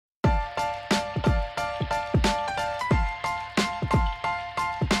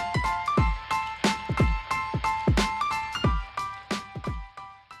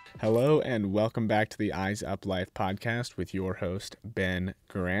Hello and welcome back to the Eyes Up Life podcast with your host, Ben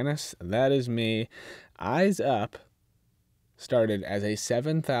Garanis. That is me. Eyes Up started as a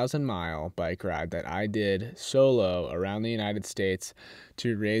 7,000-mile bike ride that I did solo around the United States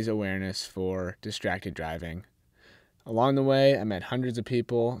to raise awareness for distracted driving. Along the way, I met hundreds of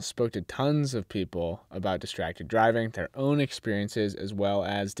people, spoke to tons of people about distracted driving, their own experiences, as well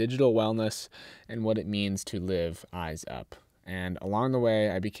as digital wellness and what it means to live eyes up. And along the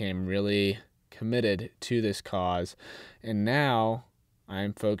way, I became really committed to this cause. And now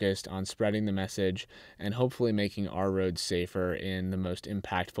I'm focused on spreading the message and hopefully making our roads safer in the most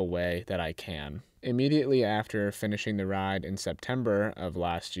impactful way that I can. Immediately after finishing the ride in September of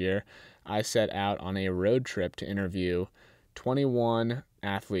last year, I set out on a road trip to interview 21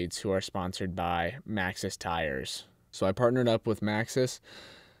 athletes who are sponsored by Maxxis tires. So I partnered up with Maxxis.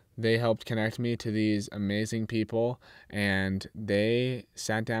 They helped connect me to these amazing people, and they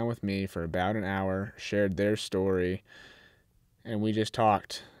sat down with me for about an hour, shared their story, and we just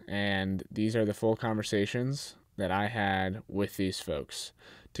talked. And these are the full conversations that I had with these folks.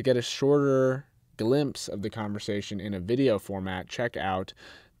 To get a shorter glimpse of the conversation in a video format, check out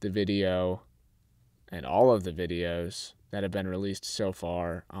the video and all of the videos that have been released so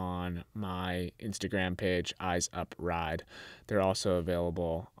far on my Instagram page, Eyes Up Ride. They're also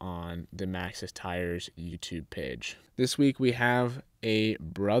available on the Maxxis Tires YouTube page. This week we have a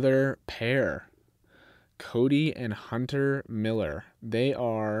brother pair, Cody and Hunter Miller. They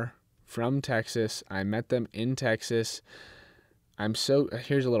are from Texas. I met them in Texas. Here's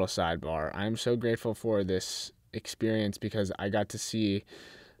a little sidebar. I'm so grateful for this experience because I got to see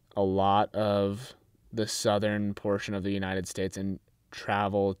a lot of the southern portion of the United States and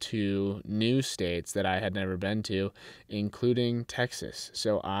travel to new states that I had never been to, including Texas.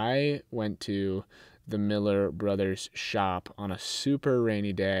 So I went to the Miller Brothers shop on a super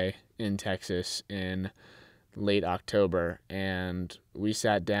rainy day in Texas in late October, and we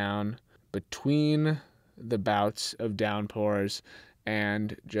sat down between the bouts of downpours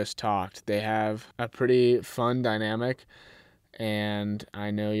and just talked. They have a pretty fun dynamic, and I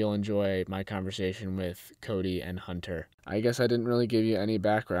know you'll enjoy my conversation with Cody and Hunter. I guess I didn't really give you any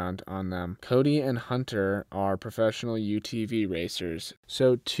background on them. Cody and Hunter are professional UTV racers.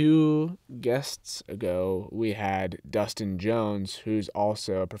 So 2 guests ago, we had Dustin Jones, who's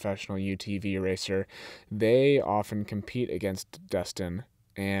also a professional UTV racer. They often compete against Dustin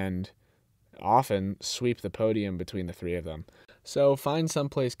and often sweep the podium between the 3 of them. So find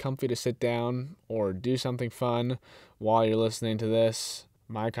someplace comfy to sit down or do something fun while you're listening to this,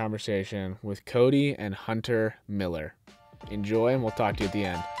 my conversation with Cody and Hunter Miller. Enjoy, and we'll talk to you at the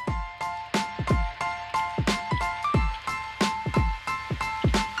end.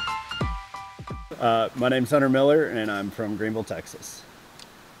 My name's Hunter Miller, and I'm from Greenville, Texas.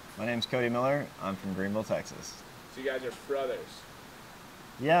 My name's Cody Miller. I'm from Greenville, Texas. So you guys are brothers.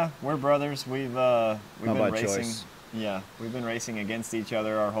 Yeah, we're brothers. We've been racing. Choice. Yeah, we've been racing against each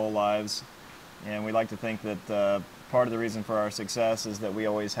other our whole lives, and we like to think that part of the reason for our success is that we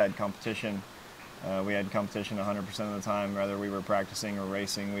always had competition. We had competition 100% of the time, whether we were practicing or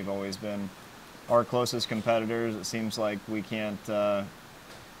racing. We've always been our closest competitors. It seems like we can't,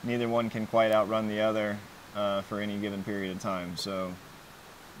 neither one can quite outrun the other for any given period of time. So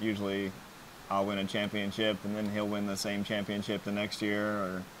usually I'll win a championship and then he'll win the same championship the next year,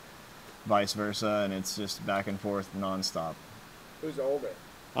 or vice versa, and it's just back and forth nonstop. Who's older?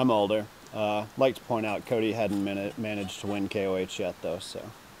 I'm older. Like to point out, Cody hadn't managed to win KOH yet, though. So.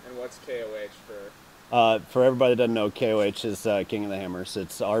 And what's KOH for? For everybody that doesn't know, KOH is King of the Hammers.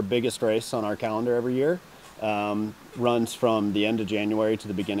 It's our biggest race on our calendar every year. Runs from the end of January to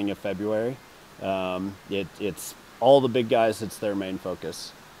the beginning of February. It's all the big guys. It's their main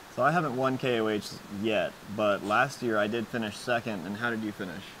focus. So I haven't won KOH yet, but last year I did finish second. And how did you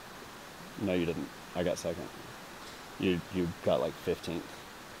finish? No, you didn't. I got second. You got like 15th.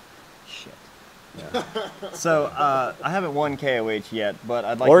 Shit. Yeah. So I haven't won KOH yet, but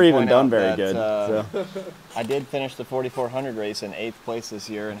I'd like or to even point done out very that, good. So. I did finish the 4,400 race in 8th place this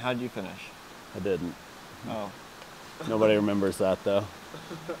year. And how did you finish? I didn't. Oh. Nobody remembers that, though.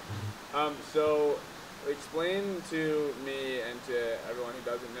 So explain to me and to everyone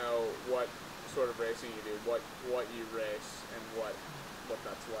who doesn't know what sort of racing you do, what you race, and what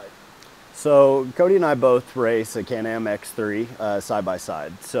that's like. So Cody and I both race a Can-Am X3 side by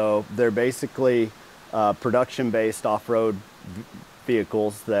side. So they're basically production-based off-road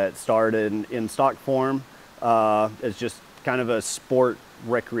vehicles that start in stock form as just kind of a sport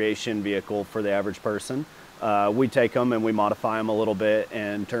recreation vehicle for the average person. We take them and we modify them a little bit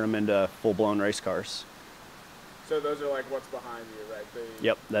and turn them into full-blown race cars. So those are like what's behind you, right?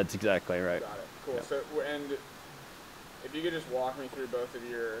 Yep, that's exactly right. Got it. Cool. Yep. So, and if you could just walk me through both of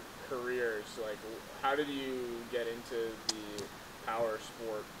your careers, like how did you get into the power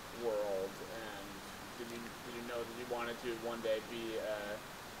sport world, and did you know that you wanted to one day be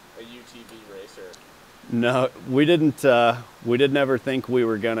a UTV racer? No, we didn't. We didn't ever think we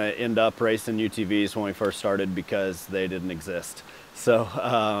were gonna end up racing UTVs when we first started because they didn't exist. So,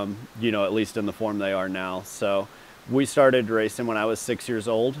 at least in the form they are now. So, we started racing when I was 6 years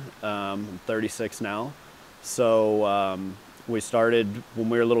old. I'm 36 now. So, we started when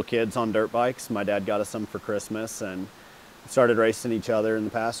we were little kids on dirt bikes. My dad got us some for Christmas and started racing each other in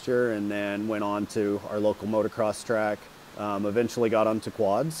the pasture, and then went on to our local motocross track. Eventually got onto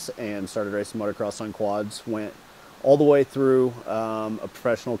quads and started racing motocross on quads. Went all the way through a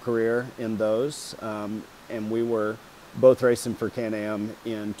professional career in those. And we were both racing for Can-Am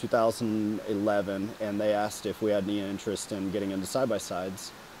in 2011, and they asked if we had any interest in getting into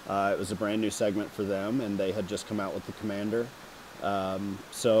side-by-sides. It was a brand new segment for them, and they had just come out with the Commander.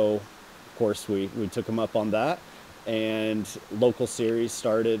 So, of course, we took them up on that. And local series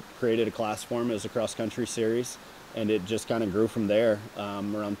created a class for them. It was a cross-country series. And it just kind of grew from there.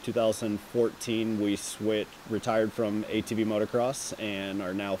 Around 2014, we retired from ATV motocross and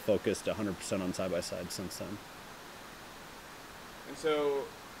are now focused 100% on side-by-side since then. And so,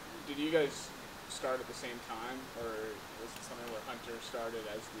 did you guys start at the same time, or was it something where Hunter started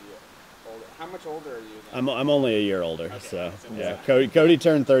as the older? How much older are you then? I'm only a year older, okay, so yeah. Cody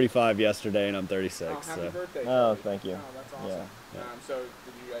turned 35 yesterday, and I'm 36. Oh, happy birthday! Oh, Cody. thank you. Oh, that's awesome. Yeah. So,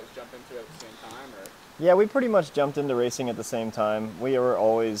 did you guys jump into it at the same time, or? Yeah, we pretty much jumped into racing at the same time. We were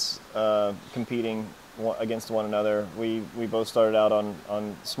always competing against one another. We both started out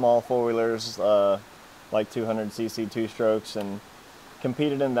on small four-wheelers, like 200cc two-strokes, and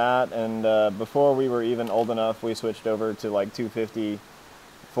competed in that. And before we were even old enough, we switched over to like 250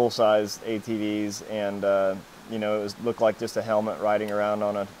 full-size ATVs, and it looked like just a helmet riding around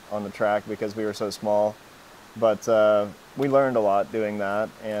on the track because we were so small. But we learned a lot doing that,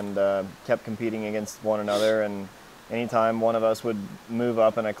 and kept competing against one another. And anytime one of us would move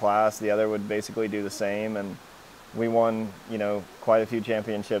up in a class, the other would basically do the same. And we won, quite a few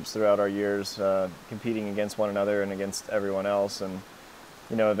championships throughout our years, competing against one another and against everyone else. And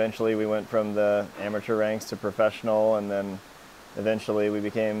eventually we went from the amateur ranks to professional, and then eventually we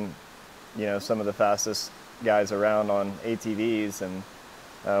became, some of the fastest guys around on ATVs. And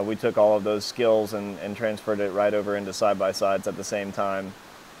we took all of those skills and transferred it right over into side-by-sides at the same time.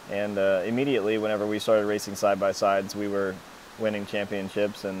 And immediately, whenever we started racing side-by-sides, we were winning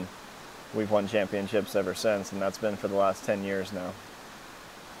championships, and we've won championships ever since, and that's been for the last 10 years now.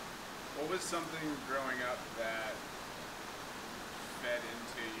 What was something growing up that fed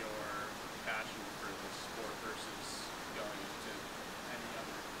into your passion for this sport versus going into any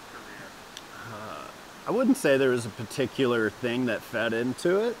other career? I wouldn't say there was a particular thing that fed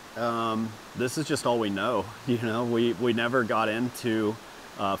into it. This is just all we know. We never got into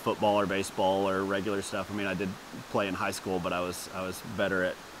football or baseball or regular stuff. I mean, I did play in high school, but I was better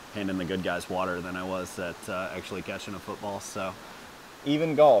at handing the good guys water than I was at actually catching a football. So,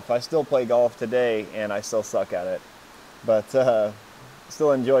 even golf, I still play golf today, and I still suck at it, but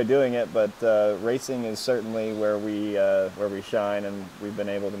still enjoy doing it. But racing is certainly where we shine, and we've been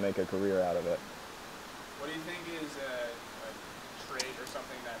able to make a career out of it. What do you think is a trait or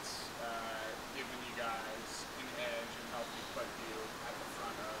something that's given you guys an edge and helped you put you at the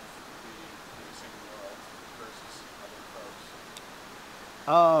front of the racing world versus other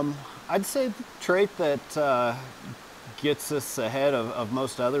folks? I'd say the trait that gets us ahead of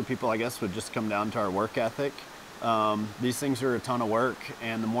most other people, I guess, would just come down to our work ethic. These things are a ton of work,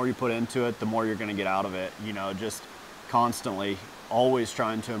 and the more you put into it, the more you're going to get out of it. Just constantly, always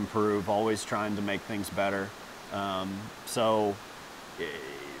trying to improve, always trying to make things better. So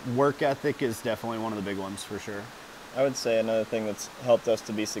work ethic is definitely one of the big ones for sure. I would say another thing that's helped us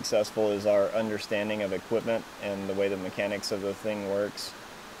to be successful is our understanding of equipment and the way the mechanics of the thing works.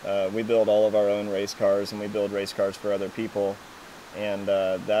 We build all of our own race cars, and we build race cars for other people. And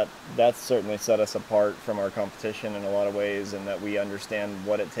that's certainly set us apart from our competition in a lot of ways, in that we understand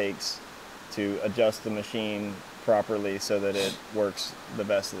what it takes to adjust the machine properly so that it works the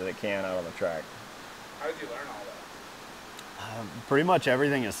best that it can out on the track. How did you learn all that? Pretty much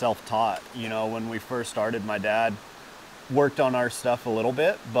everything is self-taught. When we first started, my dad worked on our stuff a little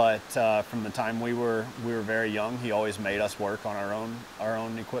bit, but from the time we were very young, he always made us work on our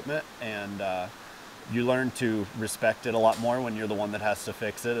own equipment, and you learn to respect it a lot more when you're the one that has to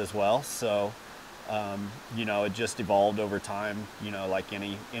fix it as well. So You know, it just evolved over time, you know, like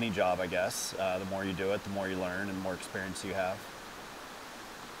any job, I guess. The more you do it, the more you learn and the more experience you have.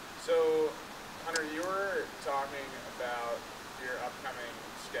 So, Hunter, you were talking about your upcoming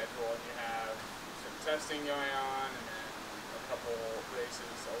schedule, and you have some testing going on, and then a couple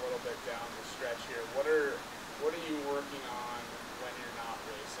races a little bit down the stretch here. What are you working on when you're not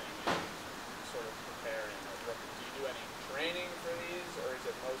racing and sort of preparing? Like, do you do any training for these, or is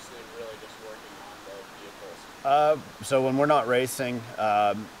it mostly really just working on the vehicles? So when we're not racing,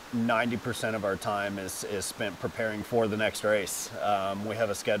 90% of our time is spent preparing for the next race. We have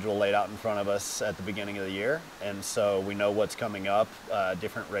a schedule laid out in front of us at the beginning of the year, and so we know what's coming up.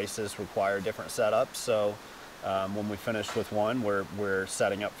 Different races require different setups, so when we finish with one, we're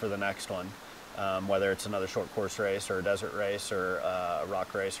setting up for the next one. Whether it's another short course race or a desert race or a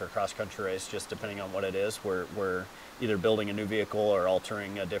rock race or a cross country race, just depending on what it is, we're either building a new vehicle or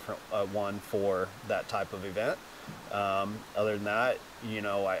altering a different one for that type of event. Other than that, you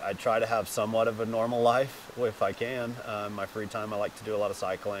know, I try to have somewhat of a normal life if I can. My free time, I like to do a lot of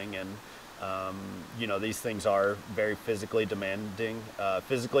cycling, and you know, these things are very physically demanding,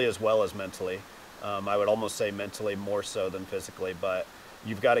 physically as well as mentally. I would almost say mentally more so than physically, but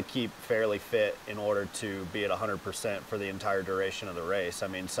you've got to keep fairly fit in order to be at 100% for the entire duration of the race. I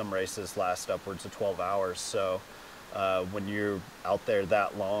mean, some races last upwards of 12 hours, so when you're out there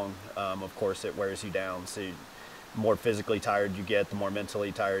that long, of course it wears you down. So the more physically tired you get, the more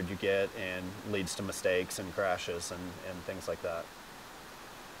mentally tired you get, and leads to mistakes and crashes and things like that.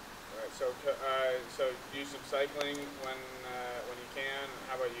 All right, so do some cycling when you can.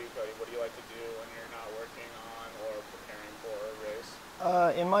 How about you, Cody? What do you like to do when you're not working on or preparing for a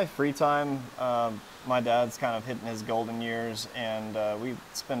race? In my free time, my dad's kind of hitting his golden years, and we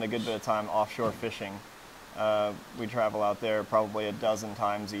spend a good bit of time offshore fishing. We travel out there probably a dozen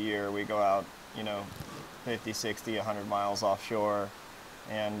times a year. We go out, you know, 50, 60, 100 miles offshore,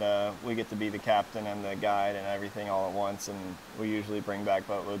 and we get to be the captain and the guide and everything all at once, and we usually bring back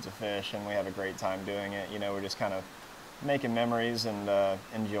boatloads of fish, and we have a great time doing it. You know, we're just kind of making memories and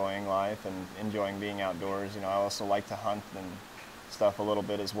enjoying life and enjoying being outdoors. You know, I also like to hunt and stuff a little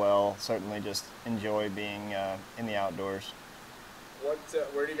bit as well. Certainly just enjoy being in the outdoors.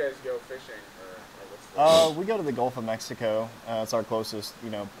 Where do you guys go fishing? Or We go to the Gulf of Mexico. It's our closest, you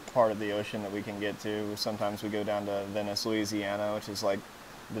know, part of the ocean that we can get to. Sometimes we go down to Venice, Louisiana, which is like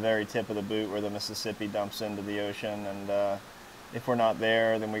the very tip of the boot where the Mississippi dumps into the ocean. And if we're not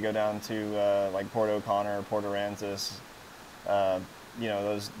there, then we go down to like Port O'Connor or Port Aransas. You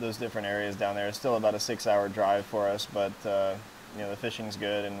know, those different areas down there. It's still about a 6-hour drive for us, but you know, the fishing's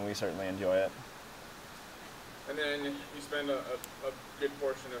good, and we certainly enjoy it. And then you spend a good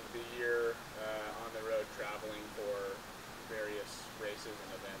portion of the year on the road traveling for various races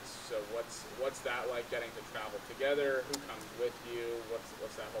and events. So what's that like, getting to travel together? Who comes with you?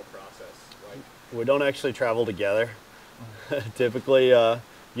 What's that whole process like? We don't actually travel together. Typically,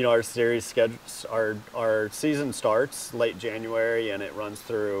 you know, our series schedules, our season starts late January and it runs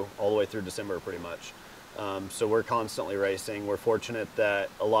through all the way through December pretty much. So we're constantly racing. We're fortunate that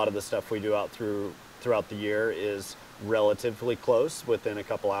a lot of the stuff we do throughout the year is relatively close, within a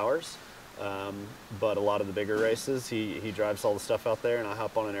couple hours. But a lot of the bigger races, he drives all the stuff out there and I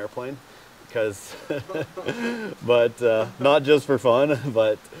hop on an airplane because, but not just for fun,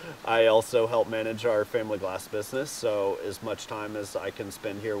 but I also help manage our family glass business. So as much time as I can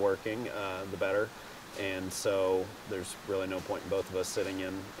spend here working, the better. And so there's really no point in both of us sitting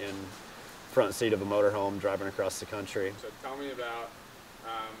in front seat of a motorhome driving across the country. So tell me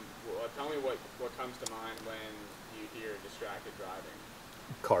what comes to mind when you hear distracted driving.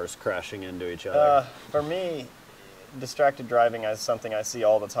 Cars crashing into each other. For me, distracted driving is something I see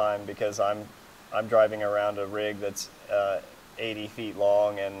all the time because I'm driving around a rig that's 80 feet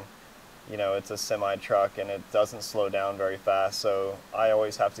long, and you know, it's a semi truck and it doesn't slow down very fast. So I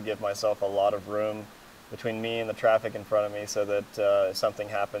always have to give myself a lot of room between me and the traffic in front of me, so that if something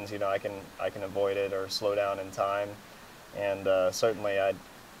happens, you know, I can avoid it or slow down in time. And certainly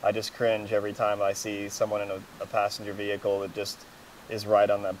I just cringe every time I see someone in a passenger vehicle that just is right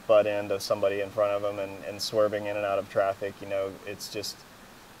on the butt end of somebody in front of them and swerving in and out of traffic. You know, it's just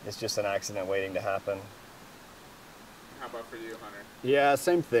an accident waiting to happen. How about for you, Hunter? Yeah,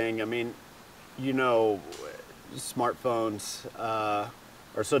 same thing. I mean, you know, smartphones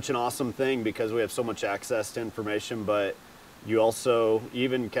are such an awesome thing because we have so much access to information, but you also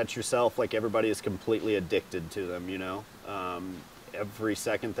even catch yourself, like, everybody is completely addicted to them, you know. Every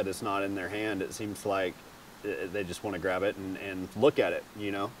second that it's not in their hand, it seems like they just want to grab it and look at it,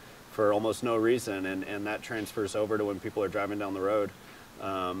 you know, for almost no reason. And that transfers over to when people are driving down the road.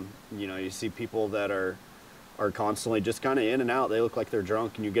 You know, you see people that are constantly just kind of in and out. They look like they're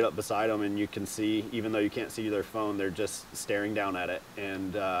drunk, and you get up beside them and you can see, even though you can't see their phone, they're just staring down at it.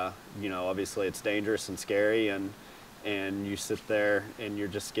 And, you know, obviously it's dangerous and scary, and you sit there and you're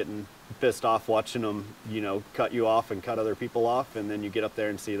just getting pissed off watching them, you know, cut you off and cut other people off. And then you get up there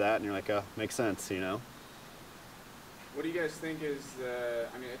and see that and you're like, oh, makes sense, you know? What do you guys think is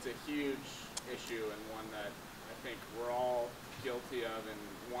I mean, it's a huge issue and one that I think we're all guilty of in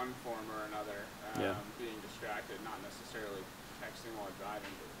one form or another, being distracted, not necessarily texting while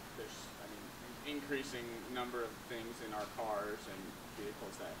driving, but there's, I mean, an increasing number of things in our cars and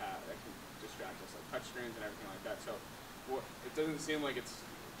vehicles that can distract us, like touchscreens and everything like that. So it doesn't seem like it's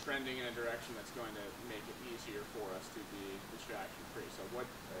trending in a direction that's going to make it easier for us to be distraction free. So what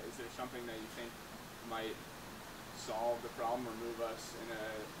is there something that you think might solve the problem or move us in a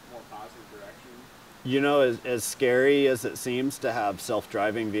more positive direction? You know, as scary as it seems to have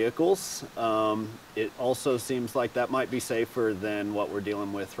self-driving vehicles, it also seems like that might be safer than what we're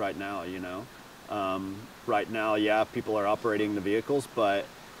dealing with right now, you know. Right now, yeah, people are operating the vehicles, but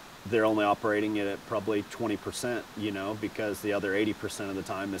they're only operating it at probably 20%, you know, because the other 80% of the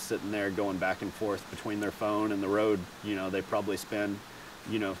time is sitting there going back and forth between their phone and the road. You know, they probably spend,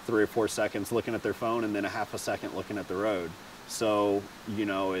 you know, 3 or 4 seconds looking at their phone and then a half a second looking at the road. So, you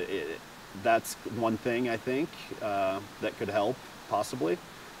know, that's one thing I think that could help, possibly.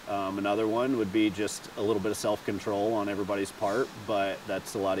 Another one would be just a little bit of self-control on everybody's part, but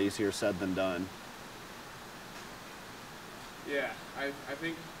that's a lot easier said than done. Yeah, I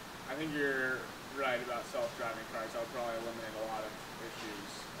think you're right about self-driving cars. That'll probably eliminate a lot of issues.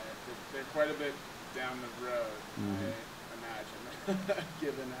 They're quite a bit down the road, I imagine,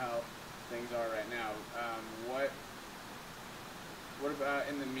 given how things are right now. What about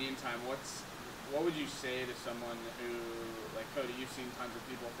in the meantime? What would you say to someone who, like Cody, you've seen tons of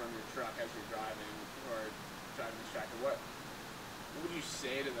people from your truck as you're driving who are driving distracted. What would you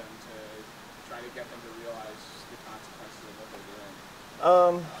say to them to try to get them to realize the consequences of what they're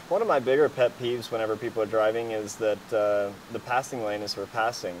doing? One of my bigger pet peeves whenever people are driving is that the passing lane is for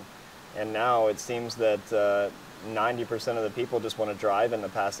passing. And now it seems that 90% of the people just want to drive in the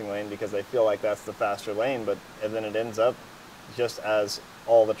passing lane because they feel like that's the faster lane, and then it ends up just as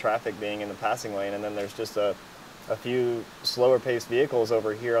all the traffic being in the passing lane, and then there's just a few slower paced vehicles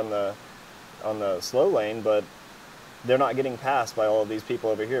over here on the slow lane, but they're not getting passed by all of these people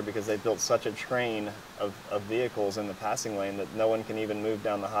over here because they've built such a train of vehicles in the passing lane that no one can even move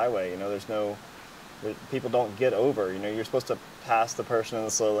down the highway. You know, people don't get over. You know, you're supposed to pass the person in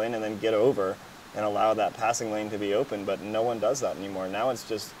the slow lane and then get over and allow that passing lane to be open, but no one does that anymore. Now it's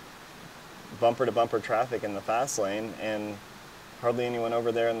just bumper to bumper traffic in the fast lane and hardly anyone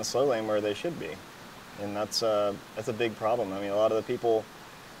over there in the slow lane where they should be. And that's a big problem. I mean, a lot of the people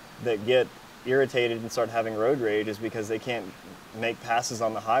that get irritated and start having road rage is because they can't make passes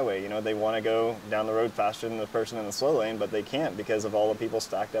on the highway. You know, they want to go down the road faster than the person in the slow lane, but they can't because of all the people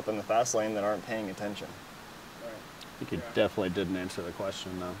stacked up in the fast lane that aren't paying attention. Right. I think you definitely didn't answer the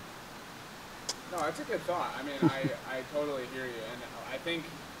question, though. No, that's a good thought. I mean, I totally hear you, and I think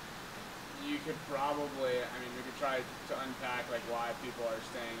you could probably, I mean, we could try to unpack like why people are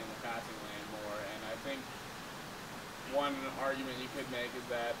staying in the passing lane more, and I think one argument you could make is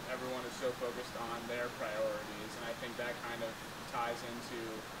that everyone is so focused on their priorities, and I think that kind of ties into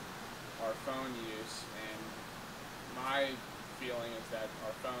our phone use, and my feeling is that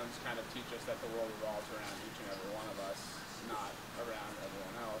our phones kind of teach us that the world revolves around each and every one of us, not around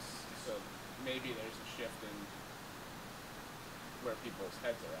everyone else. So maybe there's a shift in where people's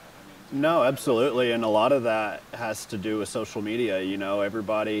heads are at. I mean, No, absolutely, and a lot of that has to do with social media. You know,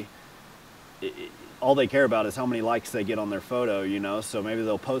 everybody, all they care about is how many likes they get on their photo, you know, so maybe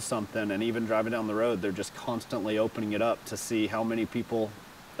they'll post something, and even driving down the road, they're just constantly opening it up to see how many people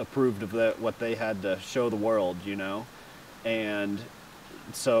approved of what they had to show the world, you know, and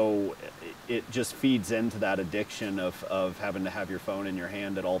so it just feeds into that addiction of having to have your phone in your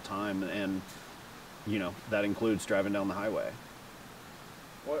hand at all time, and, you know, that includes driving down the highway.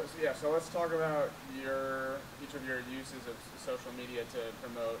 Well, yeah, so let's talk about each of your uses of social media to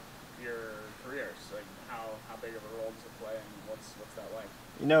promote your careers. Like how big of a role does it play, and what's that like?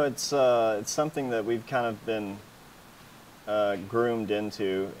 You know, it's something that we've kind of been groomed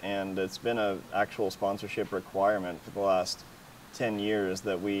into, and it's been an actual sponsorship requirement for the last 10 years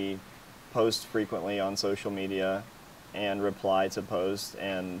that we post frequently on social media and reply to posts,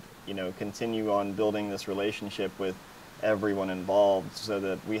 and, you know, continue on building this relationship with everyone involved so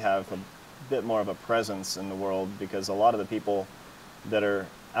that we have a bit more of a presence in the world, because a lot of the people that are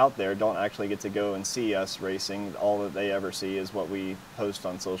out there don't actually get to go and see us racing. All that they ever see is what we post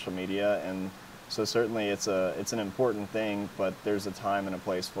on social media, and so certainly it's an important thing, but there's a time and a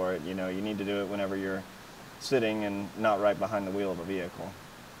place for it. You know, you need to do it whenever you're sitting and not right behind the wheel of a vehicle.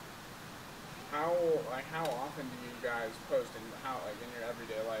 How often do you guys post, and how, like, in your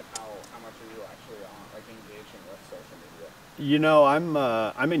everyday life, how much are you actually on, like, engaging with social media? You know,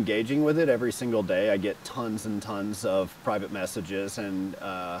 I'm engaging with it every single day. I get tons and tons of private messages, and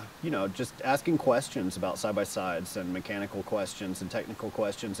you know, just asking questions about side-by-sides and mechanical questions and technical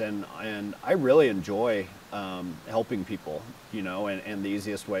questions, and I really enjoy helping people. You know, and the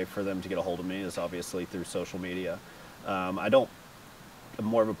easiest way for them to get a hold of me is obviously through social media. I'm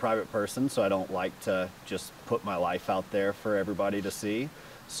more of a private person, so I don't like to just put my life out there for everybody to see.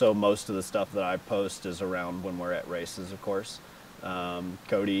 So most of the stuff that I post is around when we're at races, of course.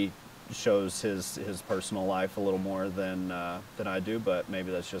 Cody shows his personal life a little more than I do, but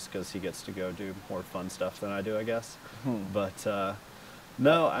maybe that's just because he gets to go do more fun stuff than I do, I guess. But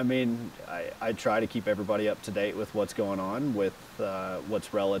no, I mean, I try to keep everybody up to date with what's going on, with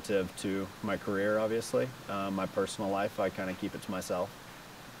what's relative to my career, obviously. My personal life, I kind of keep it to myself.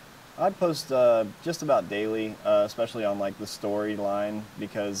 I post just about daily, especially on like the storyline,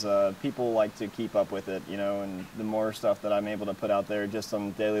 because people like to keep up with it, you know, and the more stuff that I'm able to put out there just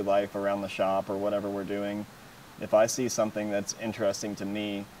on daily life around the shop or whatever we're doing, if I see something that's interesting to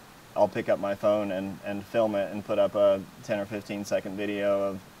me, I'll pick up my phone and film it and put up a 10 or 15 second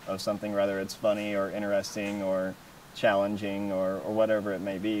video of something, whether it's funny or interesting or challenging or whatever it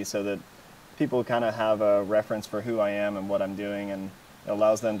may be, so that people kind of have a reference for who I am and what I'm doing, and it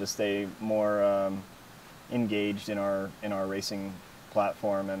allows them to stay more engaged in our racing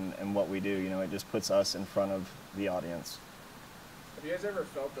platform and what we do. You know, it just puts us in front of the audience. Have you guys ever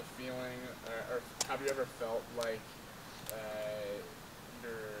felt the feeling, or have you ever felt like you're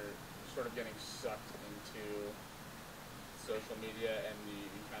sort of getting sucked into social media, and you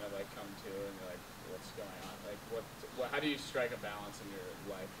kind of like come to and you're like, what's going on? Like, how do you strike a balance in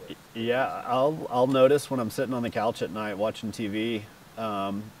your life with? Yeah, I'll notice when I'm sitting on the couch at night watching TV.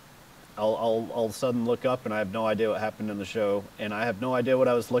 I'll all of a sudden look up and I have no idea what happened in the show, and I have no idea what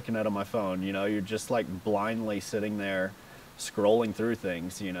I was looking at on my phone. You know, you're just like blindly sitting there scrolling through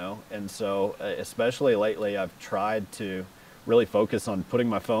things, you know. And so especially lately, I've tried to really focus on putting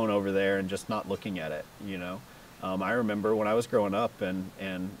my phone over there and just not looking at it, you know. I remember when I was growing up,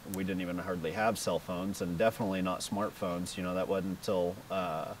 and we didn't even hardly have cell phones, and definitely not smartphones. You know, that wasn't until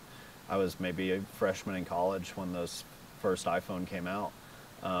I was maybe a freshman in college when those first iPhone came out.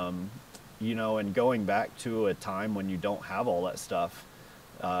 You know, and going back to a time when you don't have all that stuff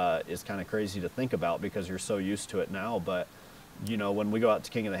is kind of crazy to think about because you're so used to it now. But, you know, when we go out to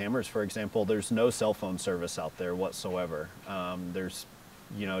King of the Hammers, for example, there's no cell phone service out there whatsoever. There's,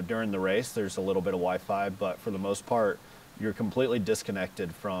 you know, during the race, there's a little bit of Wi-Fi, but for the most part, you're completely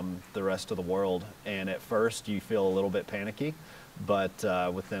disconnected from the rest of the world. And at first, you feel a little bit panicky,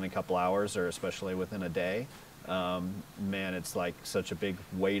 but within a couple hours, or especially within a day, man, it's like such a big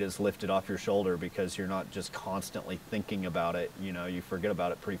weight is lifted off your shoulder because you're not just constantly thinking about it. You know, you forget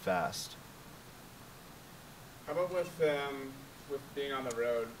about it pretty fast. How about with being on the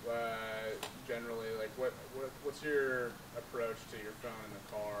road generally? Like, what's your approach to your phone in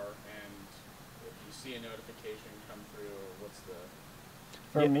the car? And if you see a notification come through, what's the...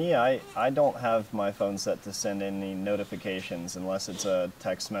 For me, I don't have my phone set to send any notifications unless it's a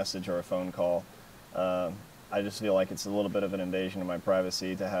text message or a phone call. I just feel like it's a little bit of an invasion of my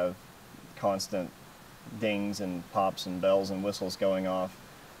privacy to have constant dings and pops and bells and whistles going off.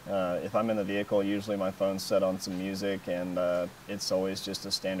 If I'm in the vehicle, usually my phone's set on some music, and it's always just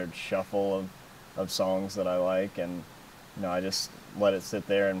a standard shuffle of songs that I like, and you know, I just let it sit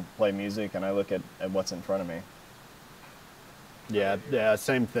there and play music, and I look at what's in front of me. Yeah,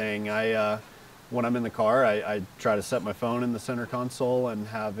 same thing. When I'm in the car, I try to set my phone in the center console and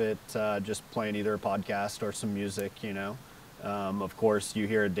have it just playing either a podcast or some music, you know. Of course, you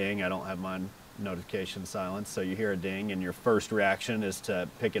hear a ding. I don't have mine notification silenced, so you hear a ding, and your first reaction is to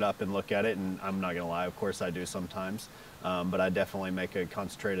pick it up and look at it, and I'm not going to lie, of course I do sometimes, but I definitely make a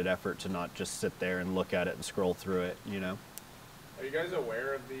concentrated effort to not just sit there and look at it and scroll through it, you know. Are you guys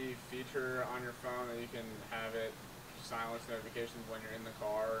aware of the feature on your phone that you can have it silence notifications when you're in the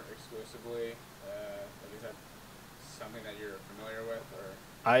car exclusively? Is that something that you're familiar with, or?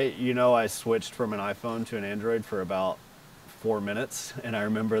 I switched from an iPhone to an Android for about 4 minutes, and I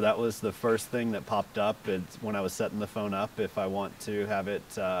remember that was the first thing that popped up. It's when I was setting the phone up if I want to have it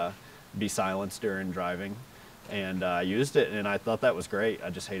be silenced during driving. And I used it, and I thought that was great. I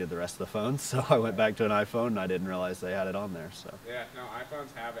just hated the rest of the phones, so I went back to an iPhone, and I didn't realize they had it on there. So Yeah, no,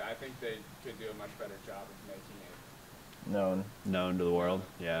 iPhones have it. I think they could do a much better job of making it known to the world.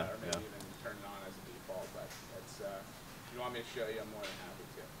 Yeah, or maybe yeah. even turn it on as a default. But it's if you want me to show you, I'm more than happy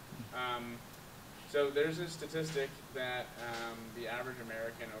to. So there's a statistic that the average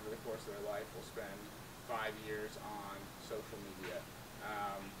American over the course of their life will spend 5 years on social media,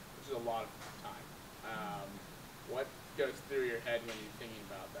 which is a lot of time. What goes through your head when you're thinking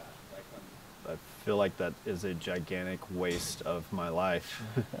about that? Like when I feel like that is a gigantic waste of my life.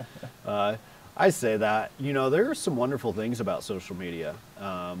 I say that, there are some wonderful things about social media.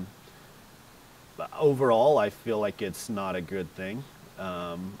 But overall, I feel like it's not a good thing.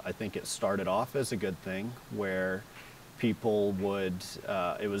 I think it started off as a good thing where people would,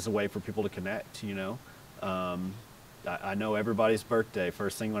 it was a way for people to connect, I know everybody's birthday.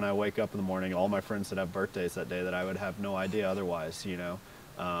 First thing when I wake up in the morning, all my friends that have birthdays that day that I would have no idea otherwise,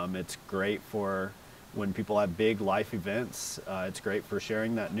 It's great for when people have big life events. It's great for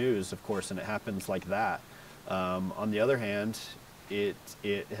sharing that news, of course, and it happens like that. On the other hand, it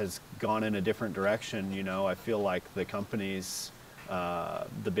has gone in a different direction. I feel like the companies,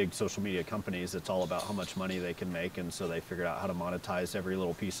 the big social media companies, it's all about how much money they can make, and so they figured out how to monetize every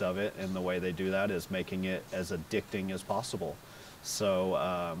little piece of it, and the way they do that is making it as addicting as possible.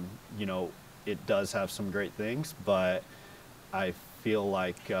 So, it does have some great things, but I feel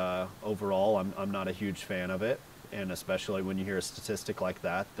like overall I'm not a huge fan of it, and especially when you hear a statistic like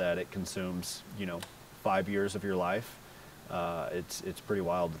that it consumes 5 years of your life. It's pretty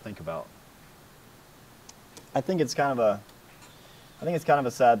wild to think about. I think it's kind of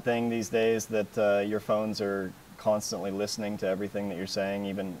a sad thing these days that your phones are constantly listening to everything that you're saying.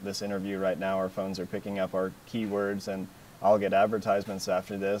 Even this interview right now, our phones are picking up our keywords, and I'll get advertisements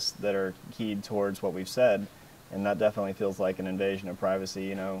after this that are keyed towards what we've said, and that definitely feels like an invasion of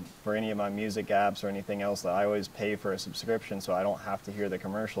privacy. For any of my music apps or anything else, I always pay for a subscription so I don't have to hear the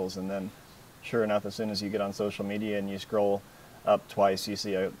commercials. And then, sure enough, as soon as you get on social media and you scroll up twice, you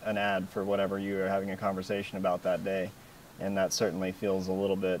see an ad for whatever you are having a conversation about that day. And that certainly feels a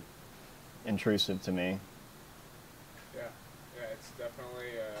little bit intrusive to me. Yeah, it's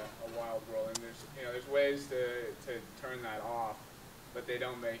definitely a wild world, and there's ways to turn that off, but they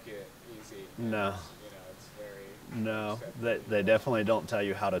don't make it easy. No. It's very No, they definitely don't tell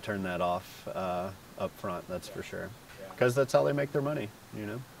you how to turn that off up front. That's for sure, because that's how they make their money.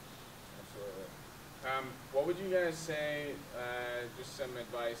 Absolutely. What would you guys say? Just some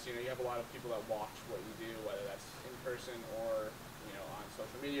advice. You have a lot of people that watch what you do, whether that's in person or on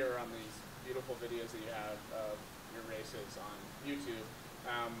social media or on these beautiful videos that you have of your races on YouTube.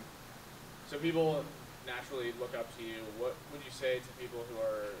 So people naturally look up to you. What would you say to people who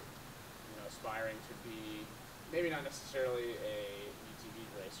are aspiring to be maybe not necessarily a UTV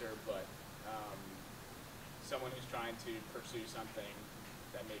racer, but someone who's trying to pursue something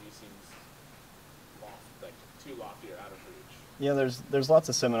that maybe seems too lofty or out of reach? Yeah, there's lots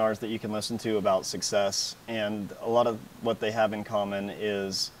of seminars that you can listen to about success, and a lot of what they have in common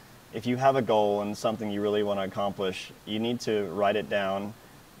is if you have a goal and something you really want to accomplish, you need to write it down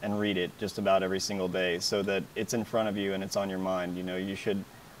and read it just about every single day so that it's in front of you and it's on your mind. You should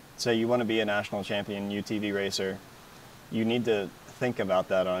say you want to be a national champion UTV racer. You need to think about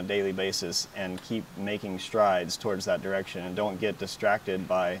that on a daily basis and keep making strides towards that direction, and don't get distracted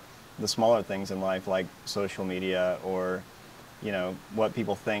by the smaller things in life like social media or what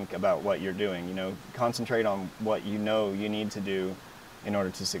people think about what you're doing. Concentrate on what you need to do in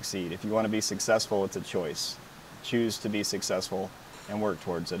order to succeed. If you want to be successful, it's a choice. Choose to be successful and work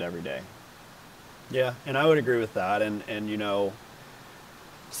towards it every day. Yeah, and I would agree with that, and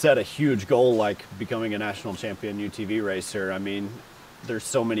set a huge goal like becoming a national champion UTV racer. I mean, there's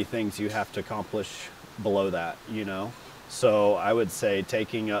so many things you have to accomplish below that, So I would say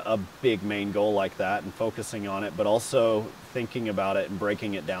taking a big main goal like that and focusing on it, but also thinking about it and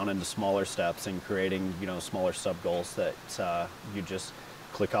breaking it down into smaller steps and creating, smaller sub-goals that you just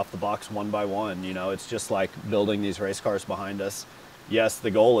click off the box one by one. It's just like building these race cars behind us. Yes,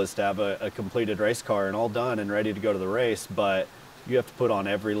 the goal is to have a completed race car and all done and ready to go to the race, but you have to put on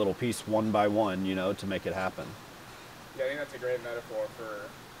every little piece one by one, to make it happen. Yeah, I think that's a great metaphor for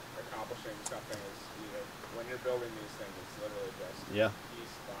accomplishing something. When you're building these things, it's literally just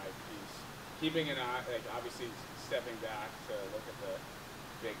piece by piece. Keeping an eye, obviously stepping back to look at the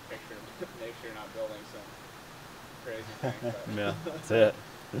big picture, make sure you're not building some crazy thing. But yeah, that's it.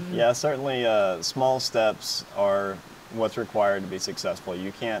 Yeah, certainly small steps are what's required to be successful.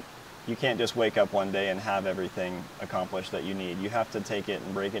 You can't just wake up one day and have everything accomplished that you need. You have to take it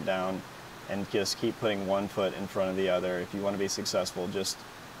and break it down and just keep putting one foot in front of the other. If you want to be successful, just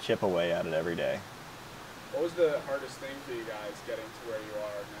chip away at it every day. What was the hardest thing for you guys getting to where you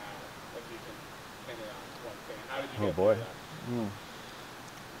are now? If you can pin it on one thing, how did you get through that?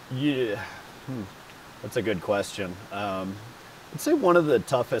 Yeah, that's a good question. I'd say one of the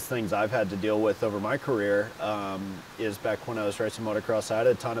toughest things I've had to deal with over my career is back when I was racing motocross. I had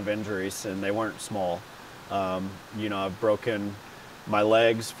a ton of injuries, and they weren't small. I've broken my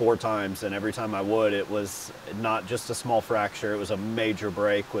legs 4 times, and every time I would, it was not just a small fracture. It was a major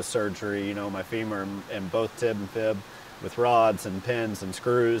break with surgery. My femur and both tib and fib with rods and pins and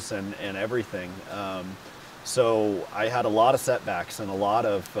screws and everything. So I had a lot of setbacks and a lot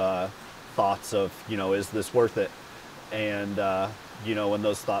of thoughts of, is this worth it? And, when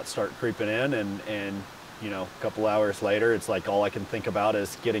those thoughts start creeping in and a couple hours later, it's like all I can think about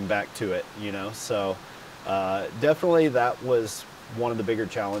is getting back to it, So definitely that was one of the bigger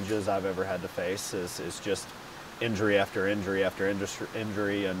challenges I've ever had to face is just injury after injury after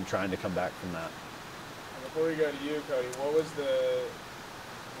injury and trying to come back from that. Before we go to you, Cody,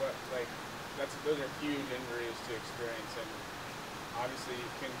 those are huge injuries to experience, and obviously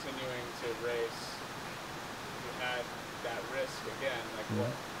continuing to race, you had that risk again.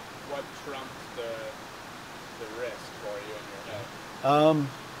 What trumped the risk for you in your head?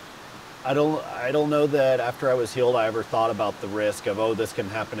 I don't know that after I was healed I ever thought about the risk of, oh, this can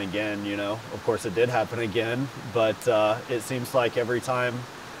happen again, Of course it did happen again, but it seems like every time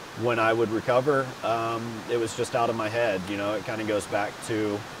when I would recover, it was just out of my head, It kind of goes back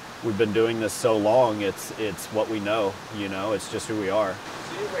to, we've been doing this so long, it's what we know, It's just who we are.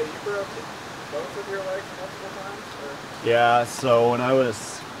 So you broke both of your legs multiple times? Or? Yeah, so when I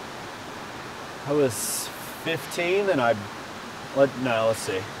was 15 and let's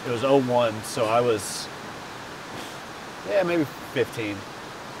see. It was 01, so I was, maybe 15.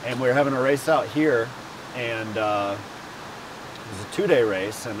 And we were having a race out here, and it was a 2-day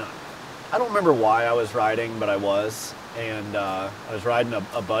race, and I don't remember why I was riding, but I was. And I was riding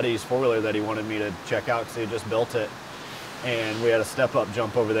a buddy's 4-wheeler that he wanted me to check out because he had just built it. And we had a step-up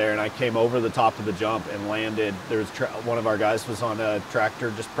jump over there, and I came over the top of the jump and landed. One of our guys was on a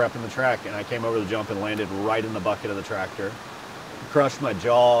tractor just prepping the track, and I came over the jump and landed right in the bucket of the tractor. Crushed my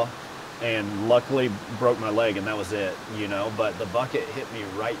jaw and luckily broke my leg, and that was it, but the bucket hit me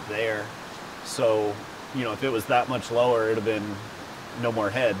right there. So, if it was that much lower, it'd have been no more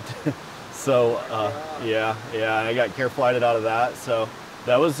head. So, I got care flighted out of that. So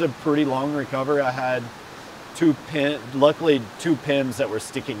that was a pretty long recovery. I had 2 pins that were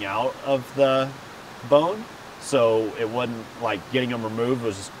sticking out of the bone. So it wasn't like getting them removed,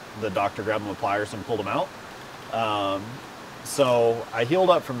 was just the doctor grabbed them with pliers and pulled them out. So I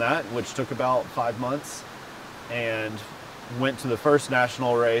healed up from that, which took about 5 months, and went to the first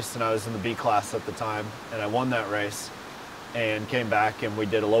national race, and I was in the B class at the time, and I won that race and came back, and we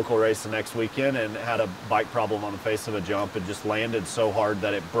did a local race the next weekend and had a bike problem on the face of a jump and just landed so hard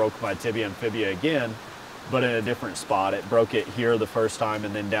that it broke my tibia and fibia again, but in a different spot. It broke it here the first time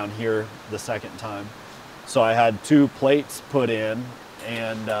and then down here the second time. So I had 2 plates put in,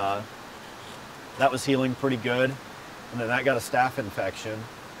 and that was healing pretty good. And then that got a staph infection.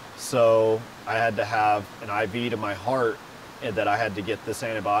 So I had to have an IV to my heart, and that I had to get this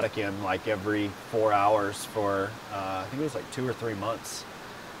antibiotic in like every 4 hours for, I think it was like 2 or 3 months.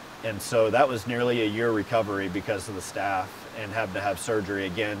 And so that was nearly a year recovery because of the staph, and having to have surgery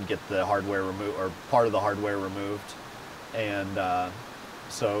again, get the hardware removed, or part of the hardware removed. And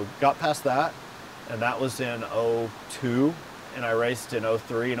so got past that, and that was in 02, and I raced in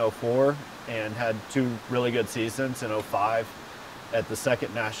 03 and 04, and had 2 really good seasons. In 05, at the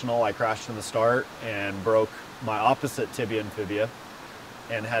second national, I crashed in the start and broke my opposite tibia and fibia,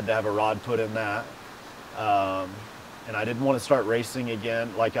 and had to have a rod put in that. And I didn't want to start racing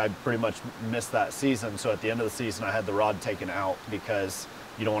again. Like, I pretty much missed that season. So at the end of the season, I had the rod taken out because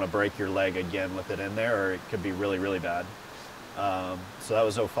you don't want to break your leg again with it in there, or it could be really, really bad. So that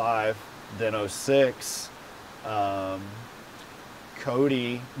was 05. Then 06,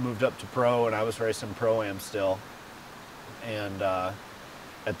 Cody moved up to pro, and I was racing Pro-Am still. And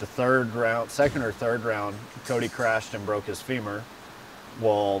at the second or third round, Cody crashed and broke his femur.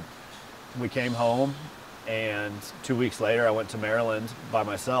 Well, we came home, and 2 weeks later, I went to Maryland by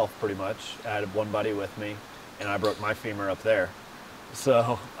myself, pretty much. I had one buddy with me, and I broke my femur up there.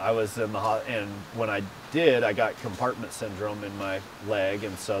 So I was in the and when I did, I got compartment syndrome in my leg,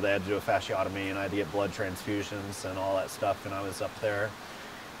 and so they had to do a fasciotomy, and I had to get blood transfusions and all that stuff. And I was up there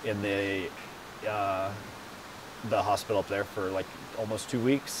in the hospital up there for like almost 2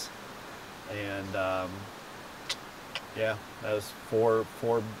 weeks, and yeah, that was four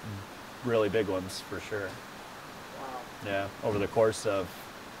really big ones for sure. Wow. Yeah, over the course of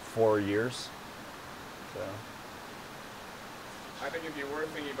 4 years. So. I think if you were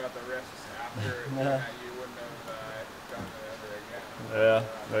thinking about the risks after doing that, you wouldn't have done it ever again.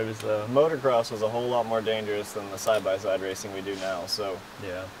 Yeah, maybe so. Motocross was a whole lot more dangerous than the side-by-side racing we do now. So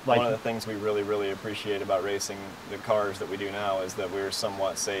Yeah, one of the things we really, really appreciate about racing the cars that we do now is that we're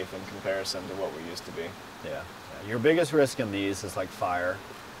somewhat safe in comparison to what we used to be. Yeah. Your biggest risk in these is like fire.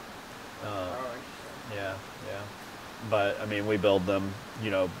 Yeah. But I mean, we build them,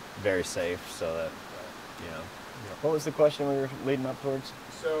 very safe, so that, What was the question we were leading up towards?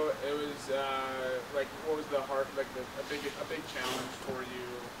 So it was what was the hard, a big challenge for you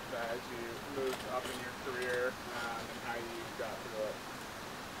as you moved up in your career, and how you got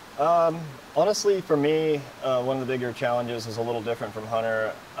through it? Honestly, for me, one of the bigger challenges is a little different from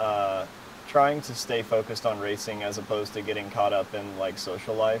Hunter. Trying to stay focused on racing as opposed to getting caught up in like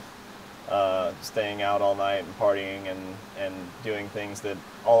social life, staying out all night and partying and doing things that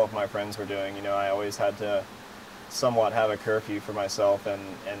all of my friends were doing. I always had to somewhat have a curfew for myself and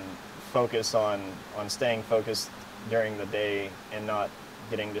focus on staying focused during the day and not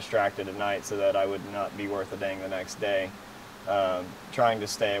getting distracted at night so that I would not be worth a dang the next day. Trying to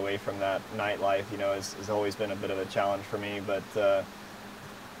stay away from that nightlife, has always been a bit of a challenge for me, but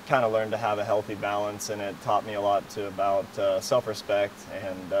kind of learned to have a healthy balance, and it taught me a lot about self-respect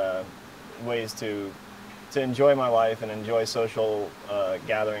and ways to enjoy my life and enjoy social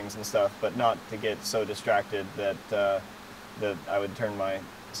gatherings and stuff, but not to get so distracted that I would turn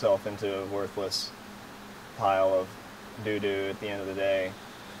myself into a worthless pile of doo-doo at the end of the day.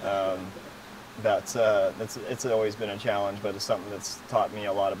 It's always been a challenge, but it's something that's taught me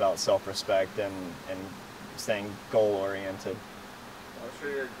a lot about self-respect and staying goal-oriented. I'm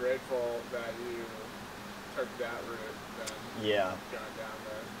sure you're grateful that you took that route then. Yeah. Going down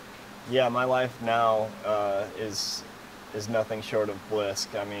there. Yeah, my life now is nothing short of bliss.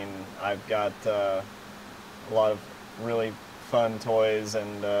 I mean, I've got a lot of really fun toys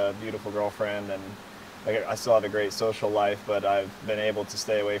and a beautiful girlfriend, and I still have a great social life, but I've been able to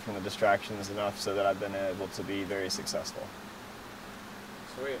stay away from the distractions enough so that I've been able to be very successful.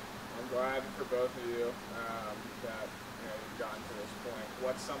 Sweet. I'm glad for both of you that you've gotten to this point.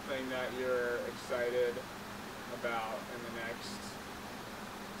 What's something that you're excited about in the next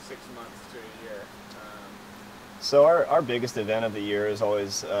 6 months to a year? So our biggest event of the year is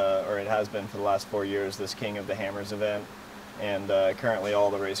always, or it has been for the last 4 years, this King of the Hammers event. And currently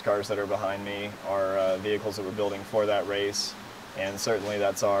all the race cars that are behind me are vehicles that we're building for that race. And certainly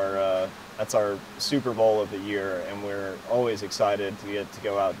that's our Super Bowl of the year, and we're always excited to get to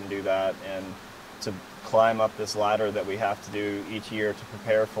go out and do that and to climb up this ladder that we have to do each year to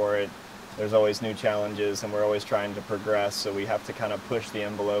prepare for it. There's always new challenges, and we're always trying to progress, so we have to kind of push the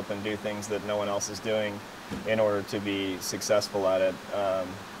envelope and do things that no one else is doing in order to be successful at it.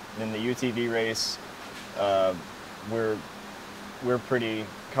 In the UTV race, we're pretty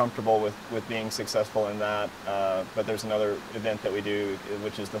comfortable with being successful in that, but there's another event that we do,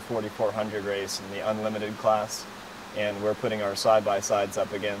 which is the 4400 race in the unlimited class, and we're putting our side-by-sides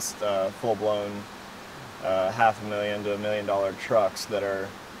up against full-blown $500,000 to $1 million trucks that are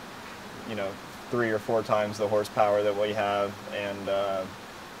 3 or 4 times the horsepower that we have, and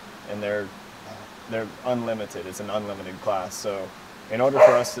they're unlimited. It's an unlimited class. So in order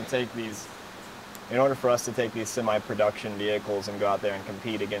for us to take these semi-production vehicles and go out there and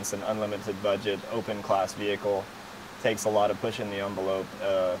compete against an unlimited budget open class vehicle, takes a lot of pushing the envelope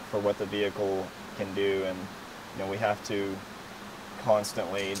for what the vehicle can do, and we have to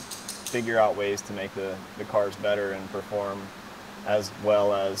constantly figure out ways to make the cars better and perform as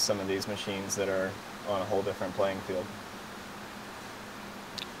well as some of these machines that are on a whole different playing field.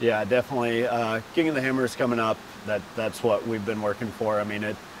 Yeah, definitely. King of the Hammers coming up. That's what we've been working for. I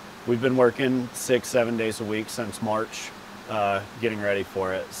mean, we've been working 6-7 days a week since March, getting ready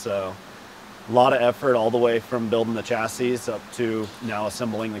for it. So a lot of effort all the way from building the chassis up to now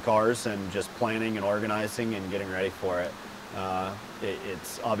assembling the cars and just planning and organizing and getting ready for it.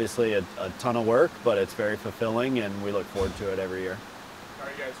 It's obviously a ton of work, but it's very fulfilling, and we look forward to it every year. How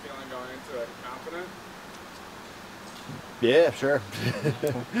are you guys feeling going into it? Confident? Yeah, sure.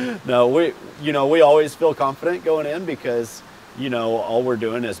 No, we always feel confident going in because, all we're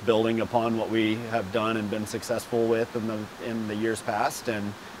doing is building upon what we have done and been successful with in the years past,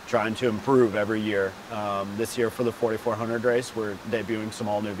 and trying to improve every year. This year for the 4400 race, we're debuting some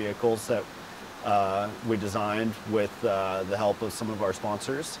all new vehicles that we designed with the help of some of our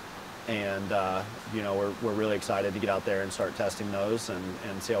sponsors, and we're really excited to get out there and start testing those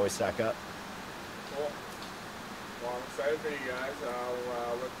and see how we stack up. Cool. Well, I'm excited for you guys.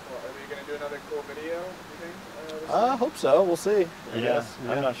 Are you going another cool video, you think? I hope so. We'll see. Yeah,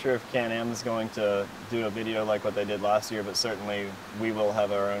 I'm not sure if Can-Am is going to do a video like what they did last year, but certainly we will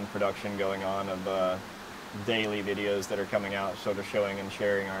have our own production going on of daily videos that are coming out, sort of showing and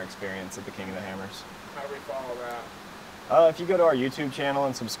sharing our experience at the King of the Hammers. How do we follow that? If you go to our YouTube channel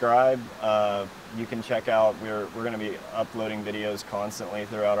and subscribe, you can check out, we're going to be uploading videos constantly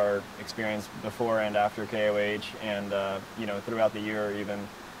throughout our experience before and after KOH, and you know, throughout the year, even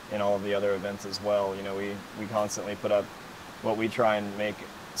in all of the other events as well. You know, we constantly put up what we try and make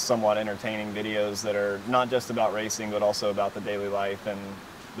somewhat entertaining videos that are not just about racing, but also about the daily life and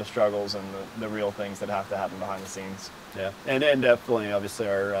the struggles and the real things that have to happen behind the scenes. Yeah, and definitely, obviously,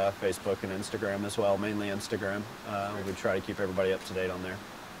 our Facebook and Instagram as well, mainly Instagram. We try to keep everybody up to date on there.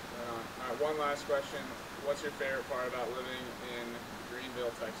 One last question. What's your favorite part about living in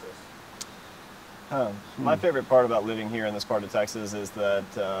Greenville, Texas? My favorite part about living here in this part of Texas is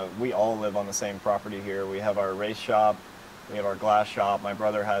that we all live on the same property here. We have our race shop, we have our glass shop, my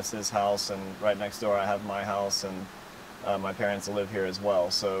brother has his house, and right next door I have my house, and my parents live here as well.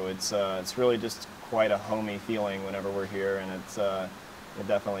 So it's really just quite a homey feeling whenever we're here, and it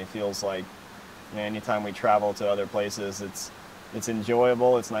definitely feels like, you know, anytime we travel to other places, it's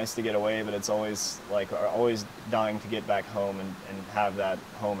enjoyable, it's nice to get away, but it's always dying to get back home and have that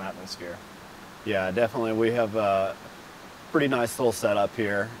home atmosphere. Yeah, definitely. We have a pretty nice little setup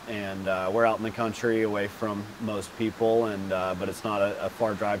here, and we're out in the country away from most people, and but it's not a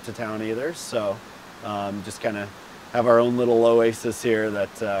far drive to town either, so just kind of have our own little oasis here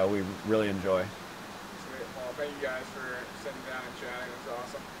that we really enjoy. Sweet. Well, thank you guys for sitting down and chatting. It was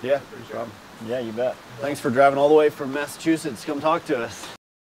awesome. Yeah, Appreciate no problem. Yeah, you bet. Thanks for driving all the way from Massachusetts to come talk to us.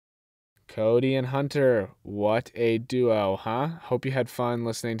 Cody and Hunter, what a duo, huh? Hope you had fun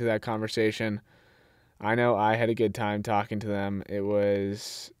listening to that conversation. I know I had a good time talking to them. It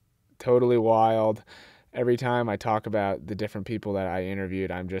was totally wild. Every time I talk about the different people that I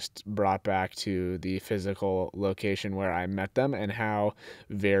interviewed, I'm just brought back to the physical location where I met them and how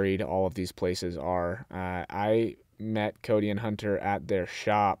varied all of these places are. I met Cody and Hunter at their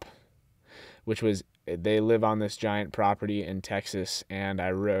shop, which was, they live on this giant property in Texas, and I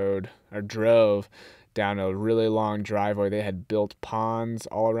drove down a really long driveway. They had built ponds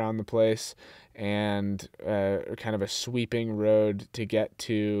all around the place, and kind of a sweeping road to get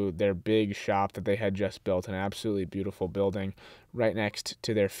to their big shop that they had just built, an absolutely beautiful building right next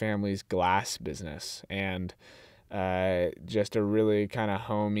to their family's glass business, and just a really kind of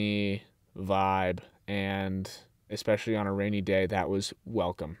homey vibe, and especially on a rainy day, that was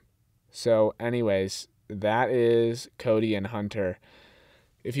welcome. So anyways, that is Cody and Hunter.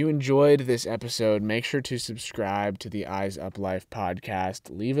 If you enjoyed this episode, make sure to subscribe to the Eyes Up Life podcast.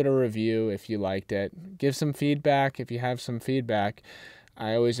 Leave it a review if you liked it. Give some feedback if you have some feedback.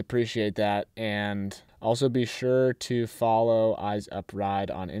 I always appreciate that. And also be sure to follow Eyes Up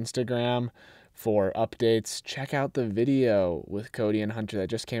Ride on Instagram for updates. Check out the video with Cody and Hunter that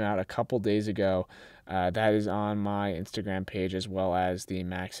just came out a couple days ago. That is on my Instagram page, as well as the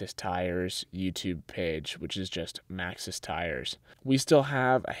Maxxis Tires YouTube page, which is just Maxxis Tires. We still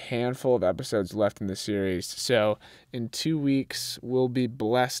have a handful of episodes left in the series, so in 2 weeks, we'll be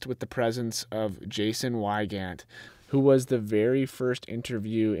blessed with the presence of Jason Weigandt, who was the very first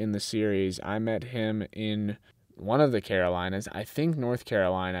interview in the series. I met him in one of the Carolinas, I think North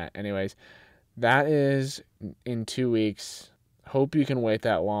Carolina. Anyways, that is in 2 weeks. Hope you can wait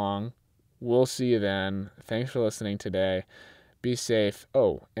that long. We'll see you then. Thanks for listening today. Be safe.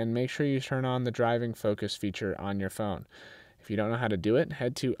 Oh, and make sure you turn on the driving focus feature on your phone. If you don't know how to do it,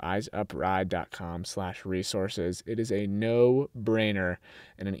 head to eyesupride.com/resources. It is a no-brainer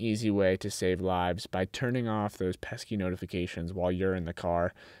and an easy way to save lives by turning off those pesky notifications while you're in the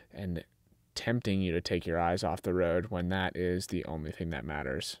car and tempting you to take your eyes off the road when that is the only thing that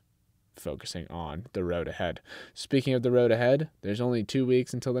matters. Focusing on the road ahead. Speaking of the road ahead, there's only 2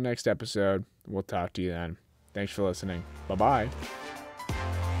 weeks until the next episode. We'll talk to you then. Thanks for listening. Bye-bye.